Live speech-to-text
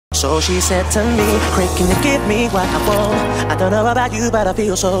So she said to me, Craig, can you give me what I want? I don't know about you, but I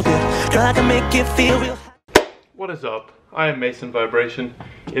feel so good. Girl, I can make you feel real. What is up? I am Mason Vibration.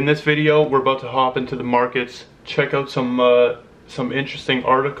 In this video, we're about to hop into the markets, check out some interesting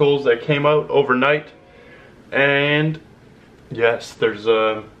articles that came out overnight. And yes, there's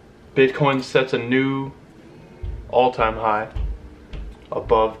Bitcoin sets a new all-time high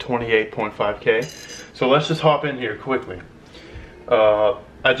above 28.5K. So let's just hop in here quickly.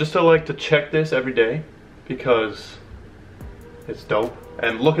 I just like to check this every day because it's dope.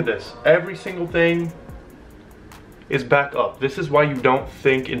 And look at this. Every single thing is back up. This is why you don't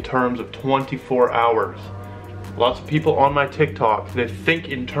think in terms of 24 hours. Lots of people on my TikTok, they think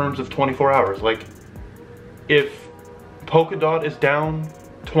in terms of 24 hours. Like, if Polkadot is down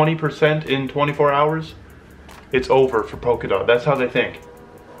 20% in 24 hours, it's over for Polkadot. That's how they think.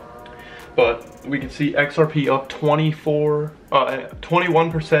 But we can see XRP up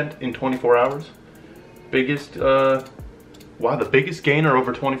 21% in 24 hours. Biggest, wow, the biggest gainer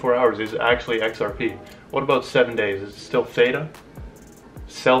over 24 hours is actually XRP. What about 7 days? Is it still Theta?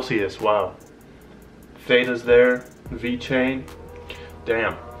 Celsius, wow. Theta's there, VeChain,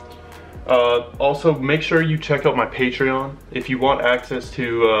 damn. Also, make sure you check out my Patreon if you want access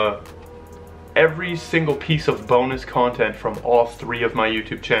to every single piece of bonus content from all 3 of my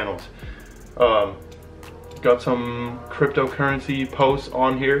YouTube channels. Got some cryptocurrency posts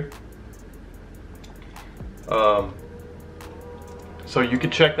on here. So you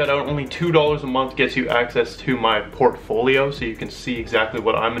can check that out. Only $2 a month gets you access to my portfolio, so you can see exactly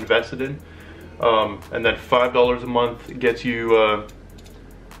what I'm invested in. And then $5 a month gets you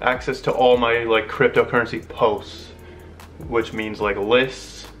access to all my like cryptocurrency posts, which means like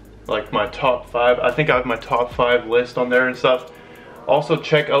lists, like my top 5. I think I have my top 5 list on there and stuff. Also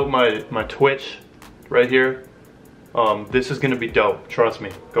check out my Twitch right here. This is gonna be dope, trust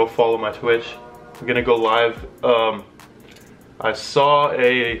me. Go follow my Twitch. I'm gonna go live. I saw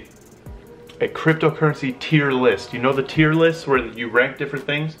a cryptocurrency tier list. You know the tier list where you rank different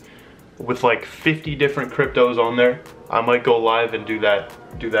things? With like 50 different cryptos on there. I might go live and do that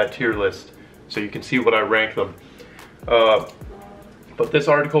tier list so you can see what I rank them. But this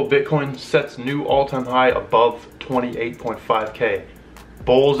article, Bitcoin sets new all-time high above 28.5K.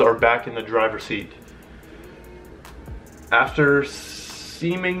 Bulls are back in the driver's seat. After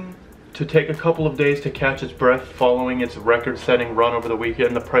seeming to take a couple of days to catch its breath following its record-setting run over the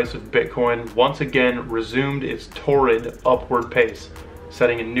weekend, the price of Bitcoin once again resumed its torrid upward pace,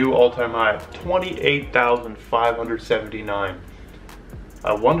 setting a new all-time high of 28,579.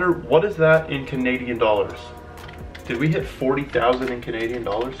 I wonder, what is that in Canadian dollars? Did we hit 40,000 in Canadian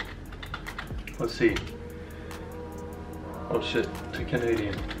dollars? Let's see. Oh shit, to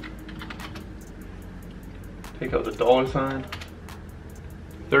Canadian. Take out the dollar sign.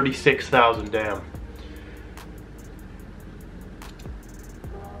 36,000, damn.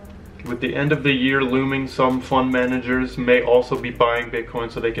 With the end of the year looming, some fund managers may also be buying Bitcoin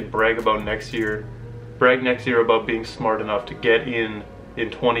so they can brag next year about being smart enough to get in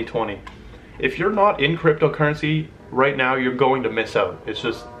 2020. If you're not in cryptocurrency right now, you're going to miss out. It's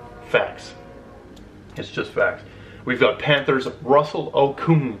just facts. It's just facts. We've got Panthers' Russell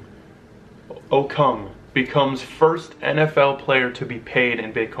Okung becomes first NFL player to be paid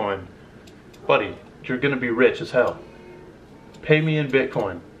in Bitcoin. Buddy, you're gonna be rich as hell. Pay me in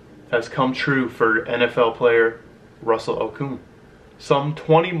Bitcoin has come true for NFL player Russell Okung. Some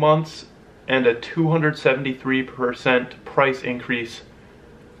 20 months and a 273% price increase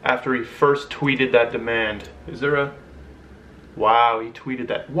after he first tweeted that demand. Is there a... Wow, he tweeted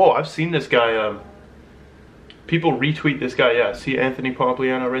that. Whoa, I've seen this guy. People retweet this guy, yeah. See Anthony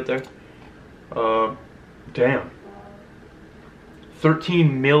Pompliano right there? Damn.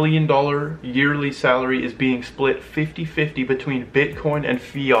 $13 million yearly salary is being split 50-50 between Bitcoin and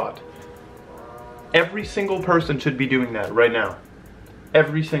fiat. Every single person should be doing that right now.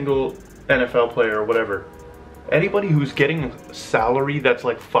 Every single NFL player or whatever. Anybody who's getting a salary that's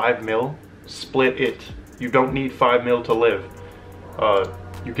like 5 mil, split it. You don't need 5 mil to live.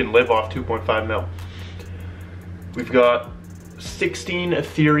 You can live off 2.5 mil. We've got 16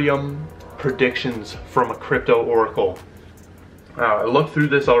 Ethereum predictions from a crypto oracle. I looked through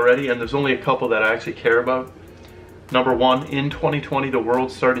this already and there's only a couple that I actually care about. Number 1, in 2020 the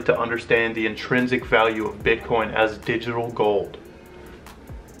world started to understand the intrinsic value of Bitcoin as digital gold.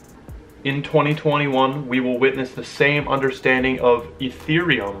 In 2021 we will witness the same understanding of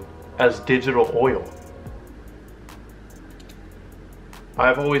Ethereum as digital oil.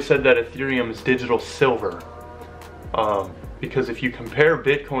 I've always said that Ethereum is digital silver. Because if you compare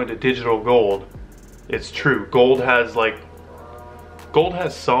Bitcoin to digital gold, it's true. Gold has like Gold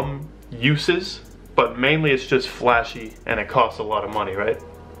has some uses, but mainly it's just flashy and it costs a lot of money, right?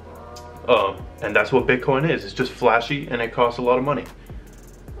 And that's what Bitcoin is. It's just flashy and it costs a lot of money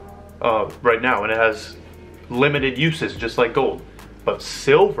right now, and it has limited uses just like gold. But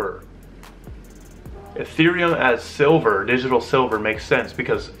silver, Ethereum as silver, digital silver, makes sense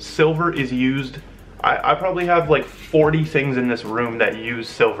because silver is used. I probably have like 40 things in this room that use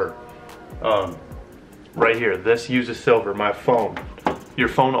silver. Right here, this uses silver. My phone. Your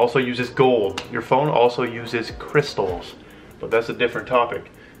phone also uses gold. Your phone also uses crystals, but that's a different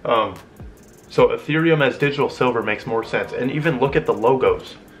topic. So Ethereum as digital silver makes more sense. And even look at the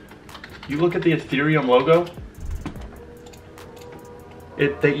logos. You look at the Ethereum logo,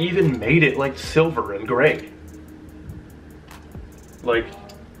 they even made it like silver and gray. Like,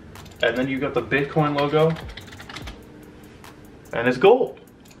 and then you got the Bitcoin logo, and it's gold.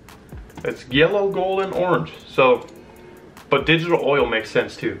 It's yellow, gold, and orange. So, but digital oil makes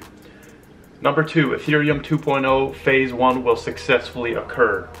sense too. Number 2, Ethereum 2.0 phase 1 will successfully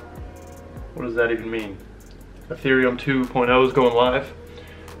occur. What does that even mean? Ethereum 2.0 is going live.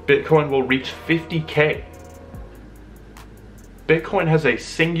 Bitcoin will reach 50K. Bitcoin has a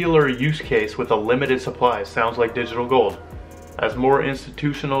singular use case with a limited supply. Sounds like digital gold. As more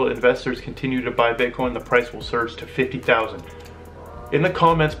institutional investors continue to buy Bitcoin, the price will surge to 50,000. In the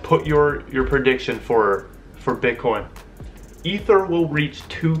comments, put your prediction for Bitcoin. Ether will reach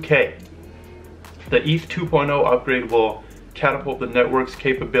 2K. The ETH 2.0 upgrade will catapult the network's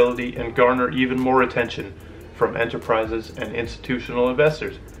capability and garner even more attention from enterprises and institutional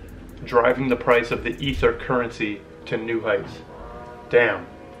investors, driving the price of the Ether currency to new heights. Damn.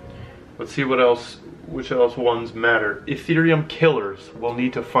 Let's see which else ones matter. Ethereum killers will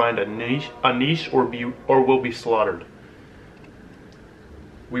need to find a niche or will be slaughtered.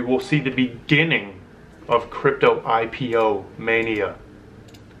 We will see the beginning of crypto IPO mania.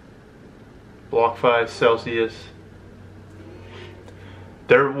 BlockFi, Celsius.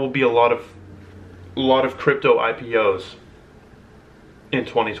 There will be a lot of crypto IPOs in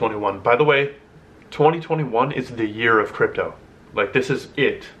 2021. By the way, 2021 is the year of crypto. Like, this is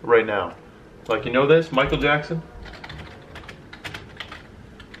it right now. Like, you know this? Michael Jackson?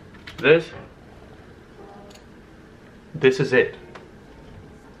 This is it.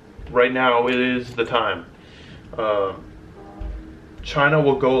 Right now, it is the time. China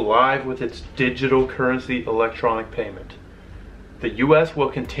will go live with its digital currency electronic payment. The US will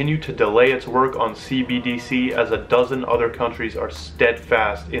continue to delay its work on CBDC as a dozen other countries are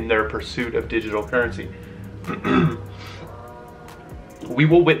steadfast in their pursuit of digital currency. We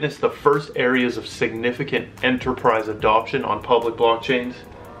will witness the first areas of significant enterprise adoption on public blockchains.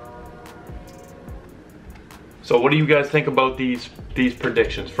 So what do you guys think about these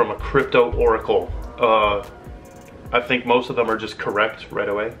predictions from a crypto oracle? I think most of them are just correct right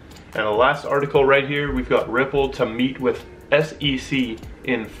away. And the last article right here, we've got Ripple to meet with SEC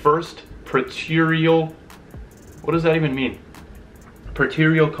in first pretorial, what does that even mean?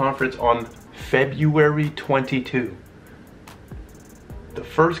 Pretorial conference on February 22. The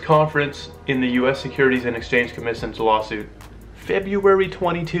first conference in the US Securities and Exchange Commission's lawsuit, February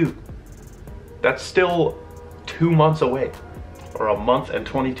 22. That's still 2 months away, or a month and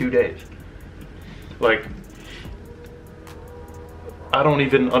 22 days. Like, I don't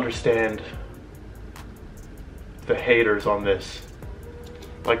even understand the haters on this.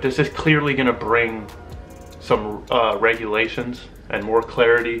 Like, this is clearly gonna bring some regulations and more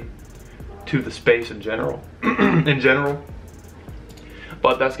clarity to the space in general.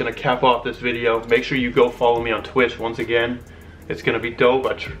 But that's gonna cap off this video. Make sure you go follow me on Twitch once again. It's gonna be dope.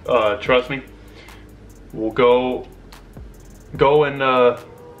 Trust me. We'll go and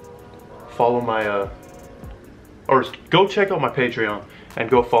follow my or go check out my Patreon and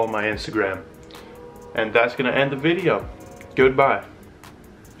go follow my Instagram. And that's gonna end the video. Goodbye.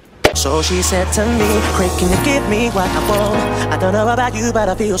 So she said to me, "Craig, can you give me what I want? I don't know about you, but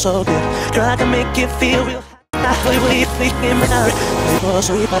I feel so good. Girl, I can make you feel real. We will sleep in my heart. We go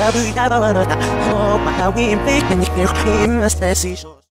sweet, but I do. I don't wanna. Oh, my, we ain't making it.